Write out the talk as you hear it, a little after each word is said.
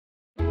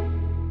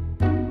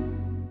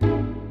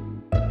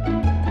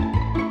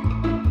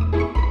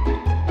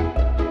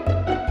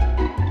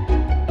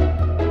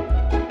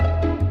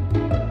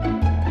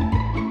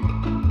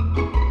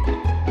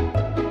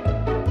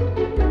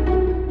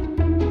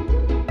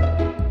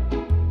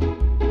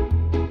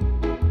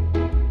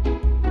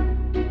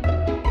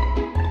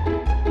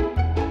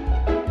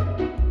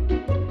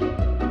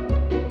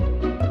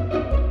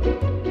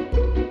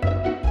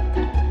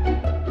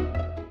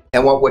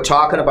And what we're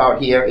talking about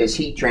here is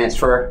heat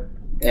transfer,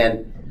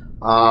 and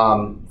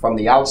from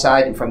the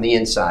outside and from the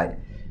inside.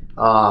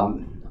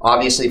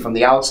 Obviously from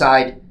the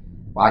outside,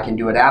 well, I can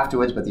do it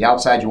afterwards, but the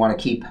outside you want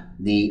to keep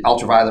the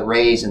ultraviolet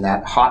rays and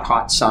that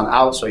hot sun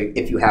out. So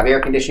if you have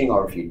air conditioning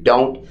or if you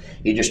don't,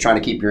 you're just trying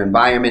to keep your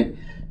environment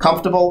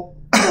comfortable.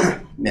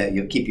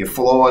 You keep your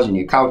floors and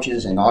your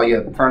couches and all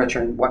your furniture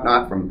and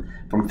whatnot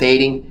from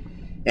fading.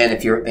 And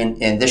if you're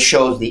and this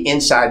shows the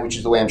inside, which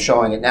is the way I'm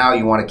showing it now,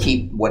 you want to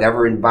keep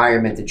whatever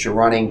environment that you're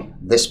running.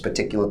 This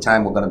particular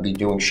time we're going to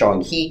be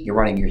showing heat. You're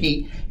running your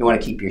heat. You want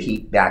to keep your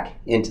heat back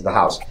into the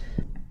house.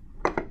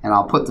 And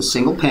I'll put the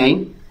single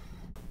pane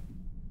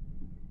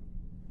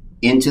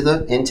into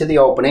the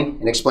opening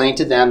and explain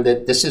to them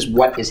that this is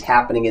what is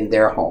happening in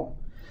their home.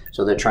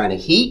 So they're trying to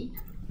heat.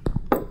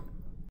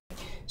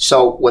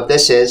 So what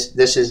this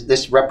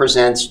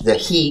represents the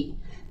heat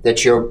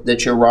that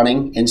you're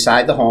running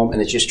inside the home, and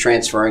it's just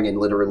transferring and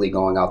literally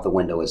going out the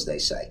window, as they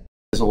say.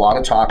 There's a lot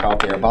of talk out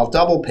there about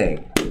double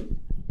pane.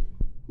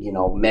 You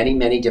know,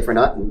 many different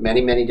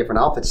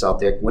outfits out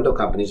there, window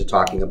companies are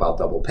talking about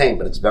double pane,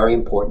 but it's very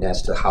important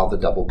as to how the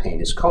double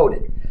pane is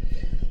coated.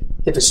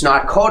 If it's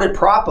not coated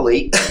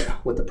properly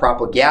with the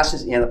proper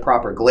gases and the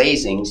proper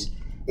glazings,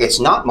 it's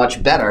not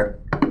much better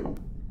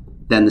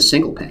than the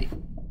single pane.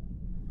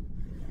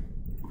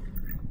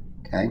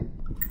 Okay.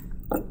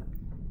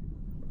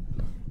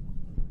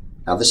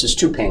 Now this is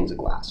 2 panes of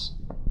glass.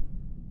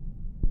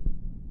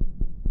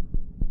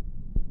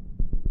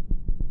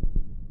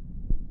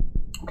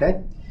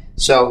 Okay,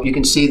 so you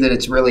can see that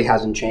it really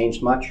hasn't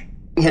changed much.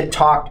 We had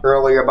talked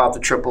earlier about the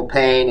triple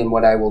pane, and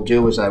what I will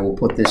do is I will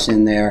put this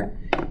in there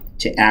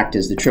to act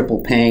as the triple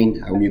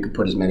pane. You could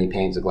put as many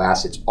panes of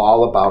glass. It's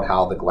all about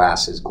how the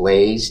glass is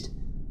glazed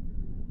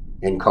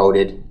and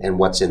coated and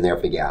what's in there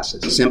for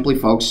gases. Simply,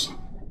 folks,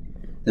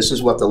 this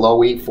is what the Low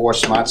E4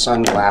 Smart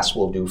Sun glass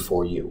will do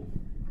for you.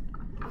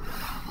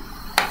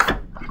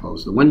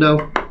 Close the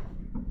window,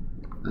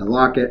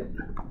 unlock it.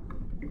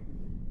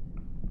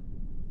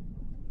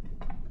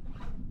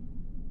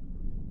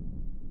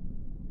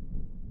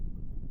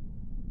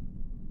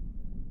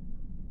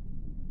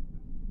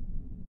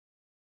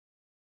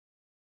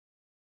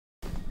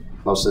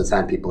 Most of the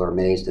time people are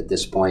amazed at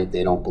this point.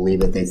 They don't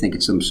believe it. They think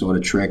it's some sort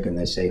of trick, and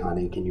they say,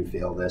 honey, can you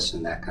feel this,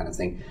 and that kind of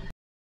thing.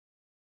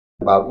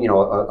 About, you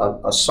know,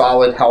 a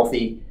solid,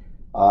 healthy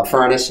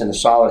furnace and a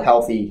solid,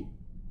 healthy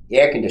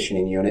air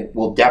conditioning unit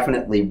will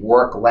definitely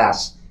work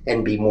less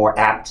and be more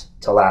apt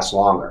to last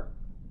longer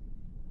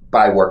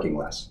by working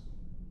less.